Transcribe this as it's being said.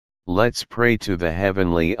Let's pray to the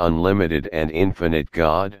heavenly, unlimited and infinite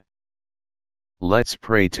God. Let's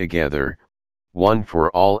pray together, one for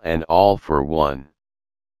all and all for one.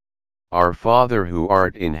 Our Father who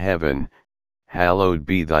art in heaven, hallowed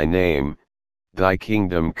be thy name, thy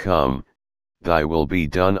kingdom come, thy will be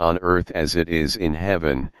done on earth as it is in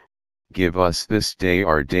heaven. Give us this day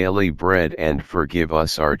our daily bread and forgive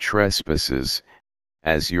us our trespasses,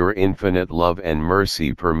 as your infinite love and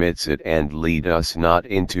mercy permits it, and lead us not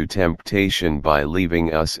into temptation by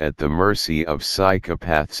leaving us at the mercy of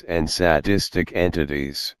psychopaths and sadistic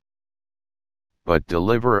entities. But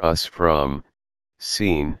deliver us from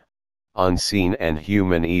seen, unseen and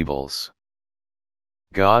human evils.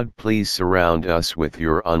 God, please surround us with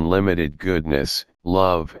your unlimited goodness,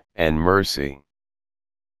 love, and mercy.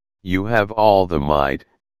 You have all the might,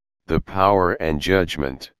 the power and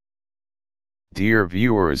judgment. Dear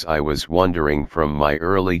viewers, I was wondering from my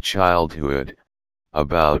early childhood,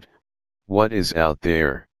 about, what is out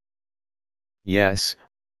there? Yes,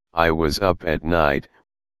 I was up at night,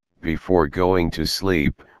 before going to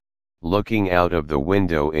sleep, looking out of the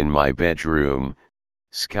window in my bedroom,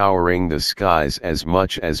 scouring the skies as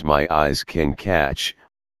much as my eyes can catch.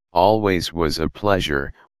 Always was a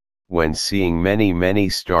pleasure, when seeing many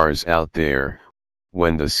stars out there,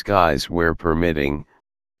 when the skies were permitting,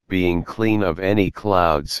 being clean of any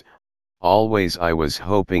clouds. Always I was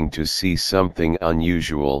hoping to see something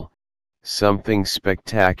unusual, something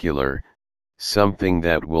spectacular, something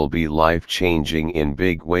that will be life-changing in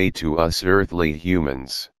big way to us earthly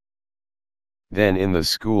humans. Then in the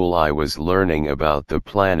school I was learning about the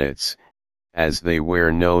planets, as they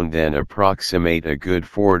were known then, approximate a good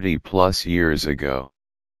 40+ years ago.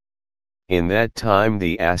 In that time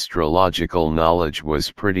the astrological knowledge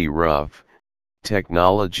was pretty rough.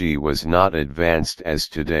 Technology was not advanced as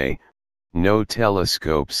today, no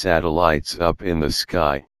telescope satellites up in the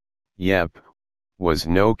sky, yep, was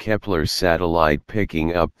no Kepler satellite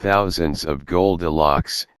picking up thousands of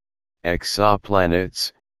Goldilocks,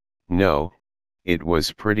 exoplanets, no, it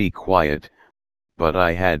was pretty quiet, but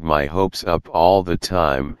I had my hopes up all the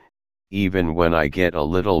time, even when I get a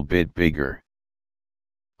little bit bigger.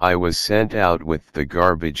 I was sent out with the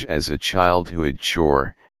garbage as a childhood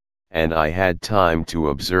chore, and I had time to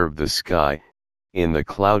observe the sky. In the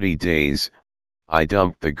cloudy days, I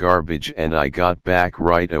dumped the garbage and I got back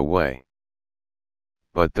right away.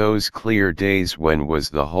 But those clear days when was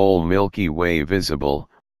the whole Milky Way visible,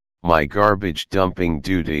 my garbage dumping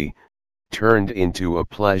duty turned into a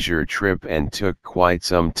pleasure trip and took quite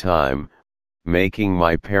some time, making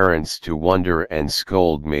my parents to wonder and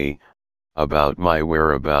scold me about my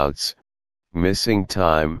whereabouts, missing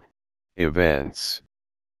time, events.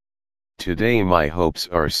 Today my hopes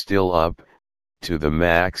are still up, to the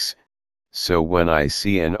max, so when I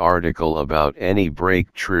see an article about any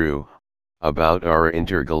breakthrough, about our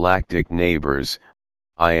intergalactic neighbors,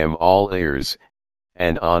 I am all ears,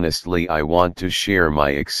 and honestly I want to share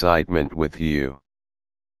my excitement with you.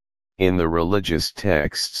 In the religious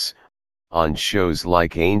texts, on shows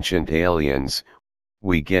like Ancient Aliens,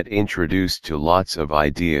 we get introduced to lots of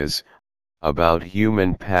ideas, about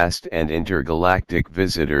human past and intergalactic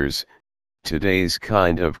visitors. Today's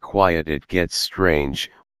kind of quiet it gets strange,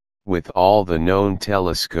 with all the known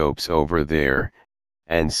telescopes over there,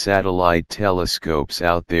 and satellite telescopes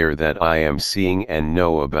out there that I am seeing and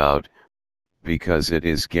know about, because it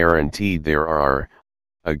is guaranteed there are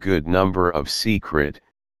a good number of secret,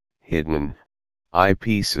 hidden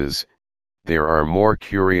eyepieces. There are more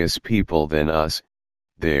curious people than us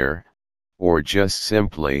there, or just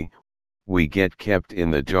simply, we get kept in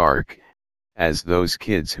the dark, as those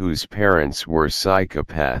kids whose parents were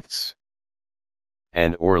psychopaths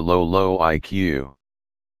and or low IQ.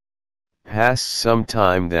 Passed some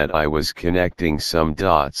time that I was connecting some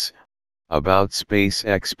dots about space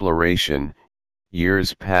exploration.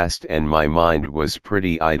 Years passed and my mind was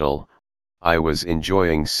pretty idle. I was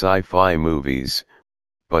enjoying sci-fi movies,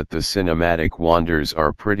 but the cinematic wonders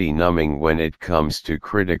are pretty numbing when it comes to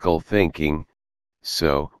critical thinking.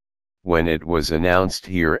 So, when it was announced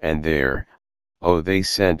here and there, oh, they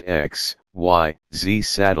sent X, Y, Z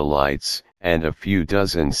satellites, and a few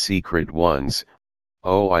dozen secret ones,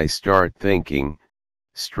 oh, I start thinking,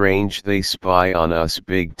 strange, they spy on us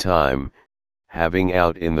big time, having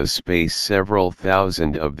out in the space several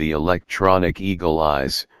thousand of the electronic eagle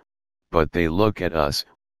eyes, but they look at us,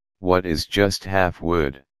 what is just half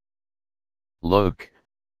wood. Look,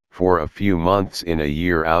 for a few months in a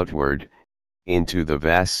year outward, into the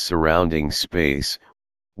vast surrounding space,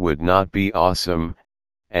 would not be awesome,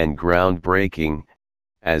 and groundbreaking,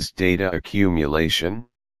 as data accumulation?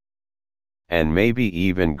 and maybe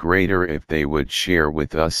even greater if they would share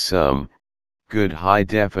with us some good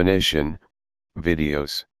high-definition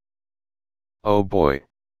videos. Oh boy,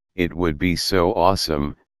 it would be so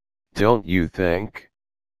awesome, don't you think?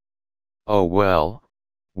 Oh well,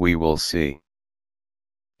 we will see.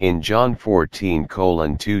 In John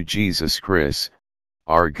 14:2, Jesus Christ,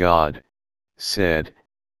 our God, said,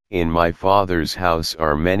 "In my Father's house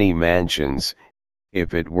are many mansions,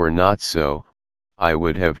 if it were not so, I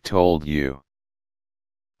would have told you.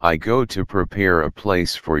 I go to prepare a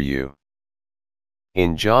place for you."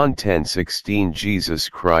 In John 10:16 Jesus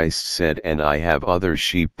Christ said, "And I have other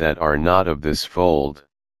sheep that are not of this fold.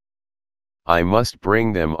 I must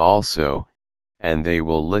bring them also, and they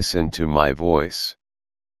will listen to my voice."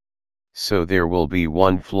 So there will be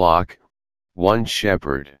one flock, one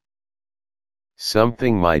shepherd.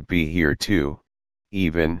 Something might be here too,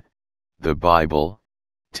 even, the Bible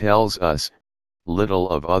tells us, little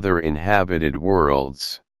of other inhabited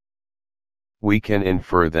worlds. We can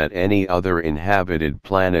infer that any other inhabited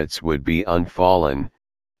planets would be unfallen.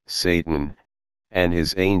 Satan, and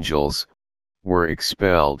his angels, were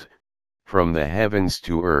expelled from the heavens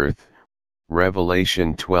to earth,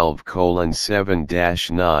 Revelation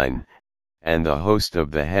 12:7-9, and the host of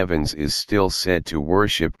the heavens is still said to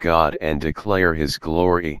worship God and declare his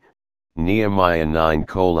glory, Nehemiah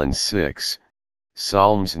 9:6,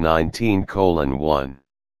 Psalms 19:1.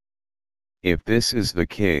 If this is the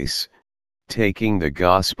case, taking the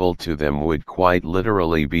gospel to them would quite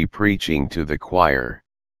literally be preaching to the choir.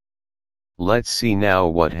 Let's see now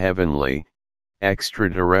what heavenly,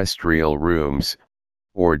 extraterrestrial rooms,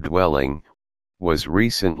 or dwelling, was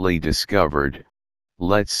recently discovered.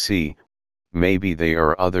 Let's see, maybe there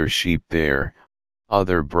are other sheep there,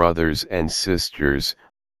 other brothers and sisters,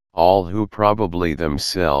 all who probably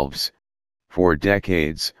themselves, for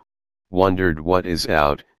decades, wondered what is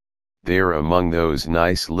out there among those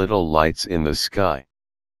nice little lights in the sky.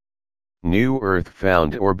 New Earth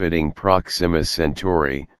found orbiting Proxima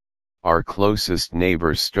Centauri, our closest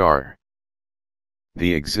neighbor star.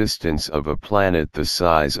 The existence of a planet the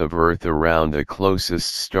size of Earth around the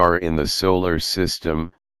closest star in the solar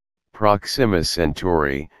system, Proxima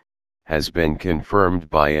Centauri, has been confirmed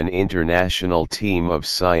by an international team of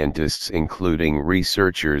scientists including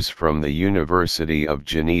researchers from the University of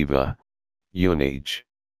Geneva, UNIG.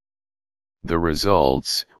 The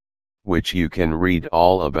results, which you can read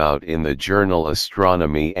all about in the journal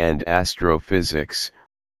Astronomy and Astrophysics,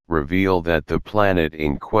 reveal that the planet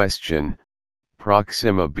in question,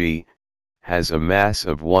 Proxima b, has a mass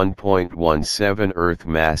of 1.17 Earth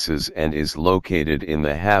masses and is located in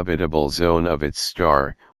the habitable zone of its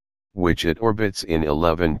star, which it orbits in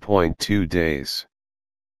 11.2 days.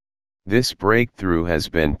 This breakthrough has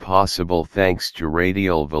been possible thanks to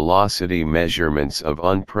radial velocity measurements of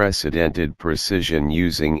unprecedented precision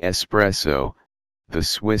using Espresso, the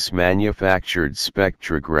Swiss-manufactured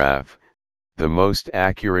spectrograph, the most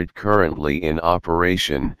accurate currently in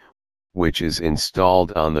operation, which is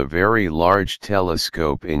installed on the Very Large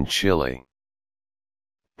Telescope in Chile.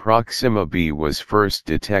 Proxima b was first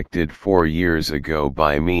detected 4 years ago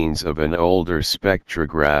by means of an older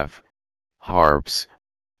spectrograph, HARPS,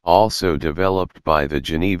 also developed by the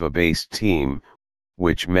Geneva-based team,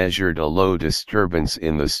 which measured a low disturbance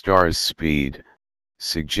in the star's speed,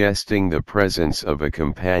 suggesting the presence of a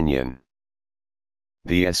companion.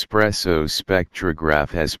 The Espresso spectrograph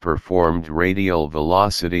has performed radial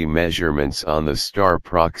velocity measurements on the star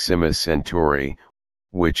Proxima Centauri,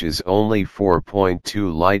 which is only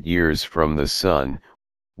 4.2 light-years from the Sun,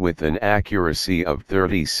 with an accuracy of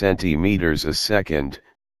 30 centimeters a second,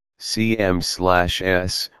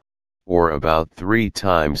 cm/s, or about 3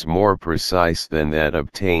 times more precise than that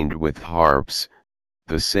obtained with HARPS,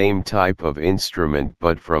 the same type of instrument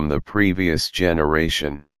but from the previous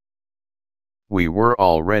generation. We were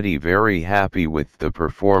already very happy with the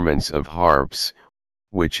performance of HARPS,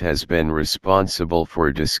 which has been responsible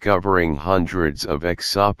for discovering hundreds of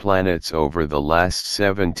exoplanets over the last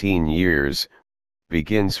 17 years,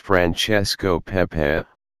 begins Francesco Pepe,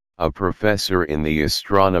 a professor in the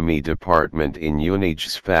astronomy department in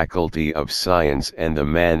UNIG's Faculty of Science and the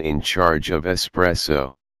man in charge of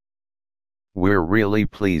Espresso. We're really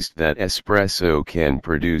pleased that Espresso can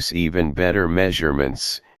produce even better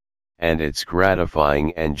measurements, and it's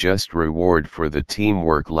gratifying and just reward for the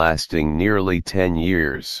teamwork lasting nearly 10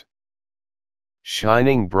 years.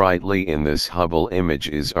 Shining brightly in this Hubble image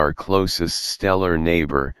is our closest stellar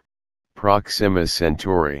neighbor, Proxima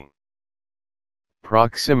Centauri.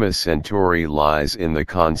 Proxima Centauri lies in the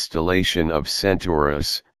constellation of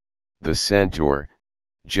Centaurus, the Centaur,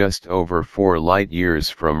 just over 4 light-years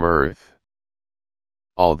from Earth.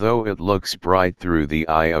 Although it looks bright through the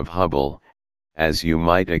eye of Hubble, as you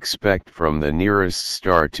might expect from the nearest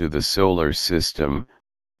star to the solar system,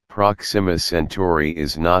 Proxima Centauri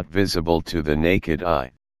is not visible to the naked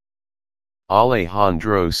eye.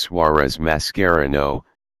 Alejandro Suarez Mascherano,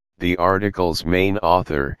 the article's main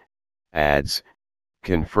author, adds,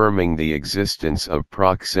 confirming the existence of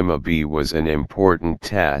Proxima b was an important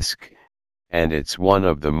task, and it's one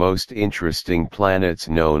of the most interesting planets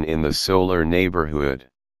known in the solar neighborhood.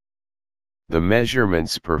 The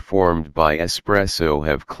measurements performed by Espresso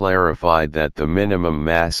have clarified that the minimum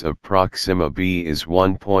mass of Proxima b is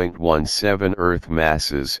 1.17 Earth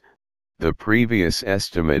masses, the previous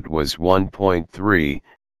estimate was 1.3,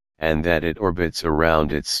 and that it orbits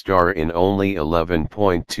around its star in only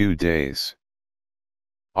 11.2 days.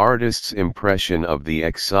 Artists' impression of the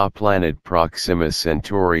exoplanet Proxima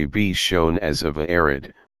Centauri b shown as of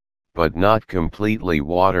arid, but not completely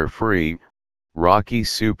water-free, rocky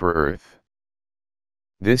super-Earth.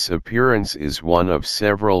 This appearance is one of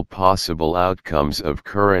several possible outcomes of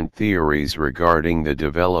current theories regarding the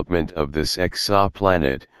development of this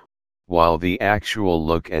exoplanet, while the actual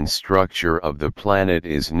look and structure of the planet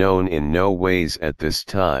is known in no ways at this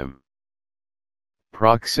time.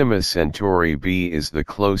 Proxima Centauri b is the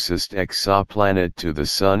closest exoplanet to the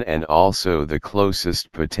Sun and also the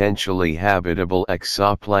closest potentially habitable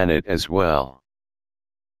exoplanet as well.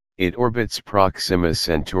 It orbits Proxima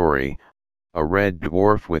Centauri, a red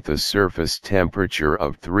dwarf with a surface temperature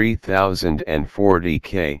of 3040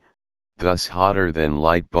 K, thus hotter than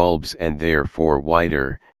light bulbs and therefore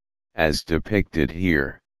whiter, as depicted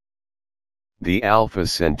here. The Alpha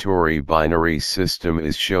Centauri binary system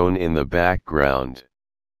is shown in the background.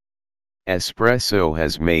 Espresso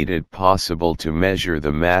has made it possible to measure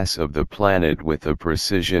the mass of the planet with a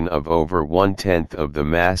precision of over 1/10 of the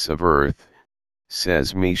mass of Earth,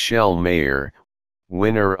 says Michel Mayor,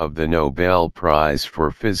 winner of the Nobel Prize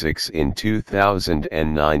for Physics in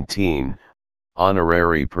 2019,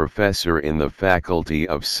 honorary professor in the Faculty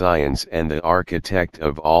of Science and the architect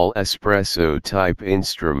of all Espresso-type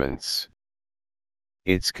instruments.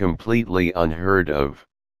 It's completely unheard of.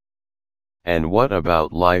 And what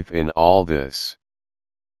about life in all this?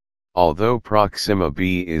 Although Proxima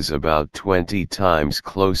b is about 20 times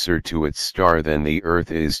closer to its star than the Earth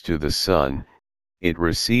is to the Sun, it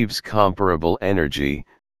receives comparable energy,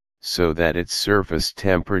 so that its surface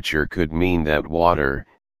temperature could mean that water,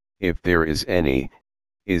 if there is any,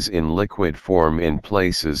 is in liquid form in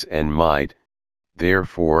places and might,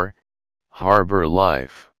 therefore, harbor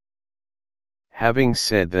life. Having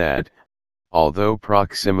said that, although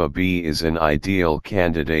Proxima b is an ideal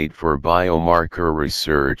candidate for biomarker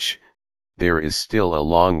research, there is still a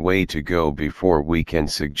long way to go before we can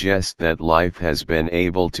suggest that life has been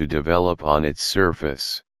able to develop on its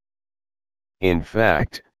surface. In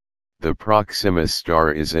fact, the Proxima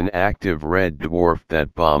star is an active red dwarf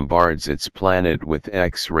that bombards its planet with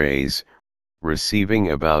X-rays, receiving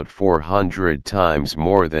about 400 times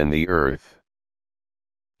more than the Earth.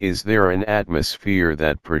 Is there an atmosphere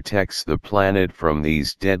that protects the planet from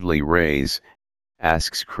these deadly rays?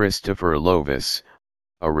 Asks Christopher Lovis,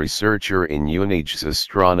 a researcher in UNIG's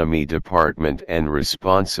astronomy department and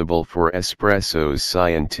responsible for Espresso's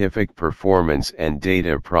scientific performance and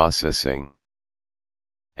data processing.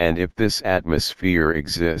 And if this atmosphere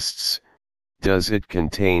exists, does it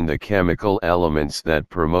contain the chemical elements that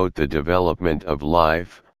promote the development of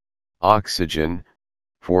life, oxygen,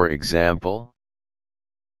 for example?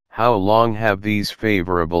 How long have these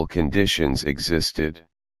favorable conditions existed?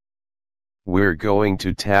 We're going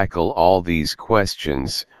to tackle all these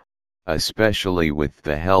questions, especially with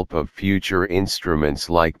the help of future instruments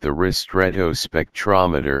like the Ristretto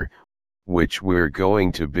spectrometer, which we're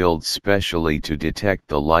going to build specially to detect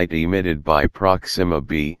the light emitted by Proxima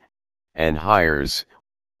b, and HIRES,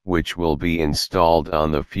 which will be installed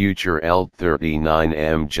on the future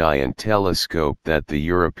L39M giant telescope that the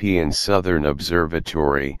European Southern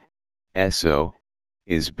Observatory, ESO,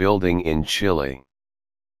 is building in Chile.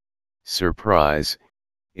 Surprise,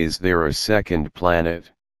 is there a second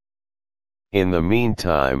planet? In the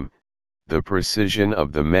meantime, the precision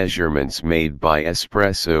of the measurements made by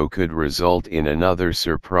Espresso could result in another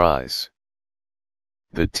surprise.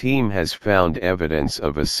 The team has found evidence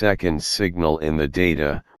of a second signal in the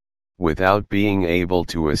data, without being able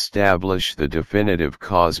to establish the definitive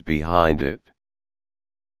cause behind it.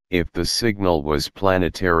 If the signal was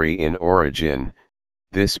planetary in origin,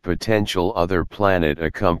 this potential other planet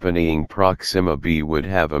accompanying Proxima b would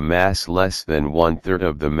have a mass less than 1/3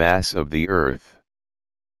 of the mass of the Earth.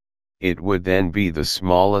 It would then be the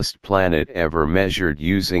smallest planet ever measured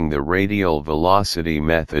using the radial velocity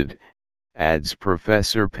method, adds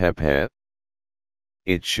Professor Pepe.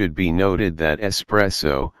 It should be noted that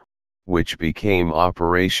Espresso, which became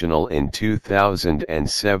operational in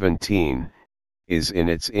 2017, is in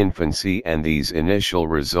its infancy, and these initial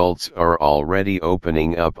results are already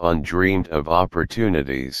opening up undreamed of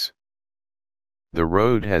opportunities. The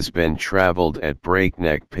road has been traveled at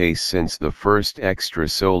breakneck pace since the first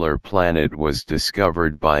extrasolar planet was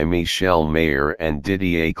discovered by Michel Mayor and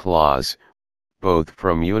Didier Claus, both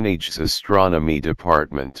from UNIG's astronomy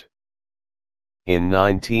department. In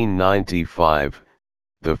 1995,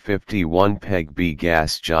 the 51 Peg-B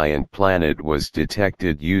gas giant planet was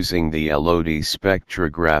detected using the Elodie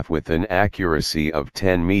spectrograph with an accuracy of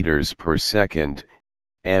 10 meters per second,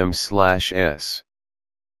 m/s.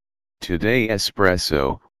 Today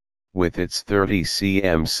Espresso, with its 30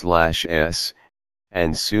 cm/s,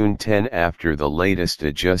 and soon 10 after the latest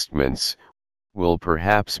adjustments, will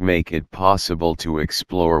perhaps make it possible to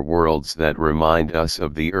explore worlds that remind us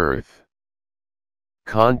of the Earth.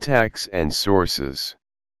 Contacts and sources: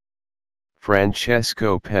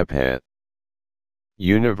 Francesco Pepe,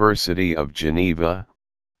 University of Geneva,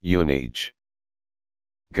 UNIG.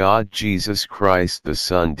 God Jesus Christ the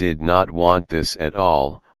Son did not want this at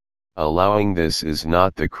all. Allowing this is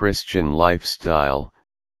not the Christian lifestyle.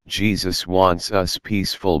 Jesus wants us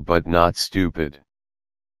peaceful but not stupid,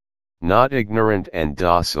 not ignorant and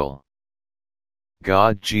docile.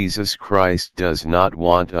 God Jesus Christ does not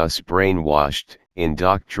want us brainwashed,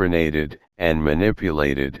 indoctrinated, and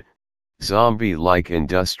manipulated, zombie-like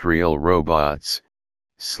industrial robots,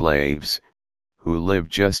 slaves, who live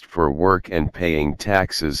just for work and paying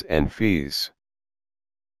taxes and fees.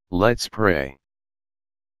 Let's pray.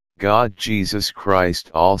 God Jesus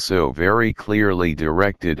Christ also very clearly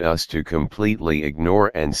directed us to completely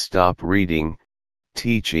ignore and stop reading,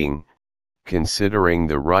 teaching, considering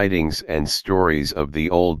the writings and stories of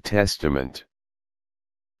the Old Testament.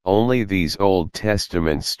 Only these Old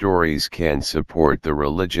Testament stories can support the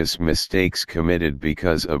religious mistakes committed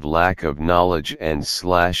because of lack of knowledge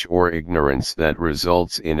and/or ignorance that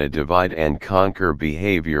results in a divide and conquer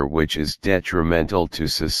behavior which is detrimental to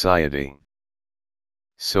society.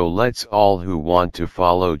 So let's all who want to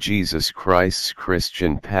follow Jesus Christ's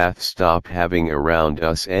Christian path stop having around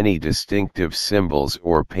us any distinctive symbols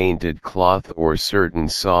or painted cloth or certain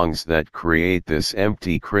songs that create this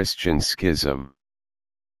empty Christian schism.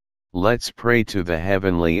 Let's pray to the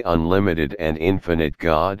heavenly, unlimited and infinite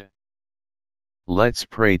God. Let's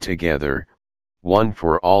pray together, one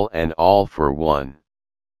for all and all for one.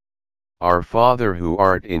 Our Father who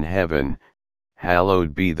art in heaven,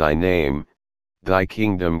 hallowed be thy name. Thy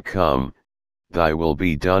kingdom come, thy will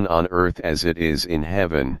be done on earth as it is in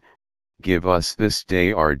heaven. Give us this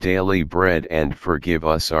day our daily bread, and forgive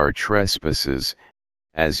us our trespasses,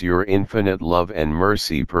 as your infinite love and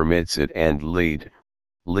mercy permits it, and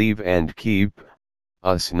leave and keep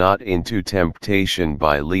us not into temptation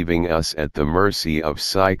by leaving us at the mercy of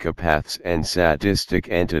psychopaths and sadistic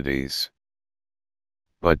entities.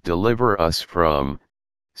 But deliver us from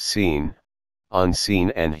seen, unseen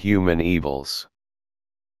and human evils.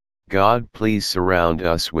 God, please surround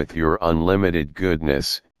us with your unlimited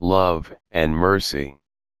goodness, love, and mercy.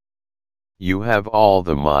 You have all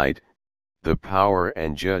the might, the power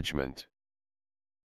and judgment.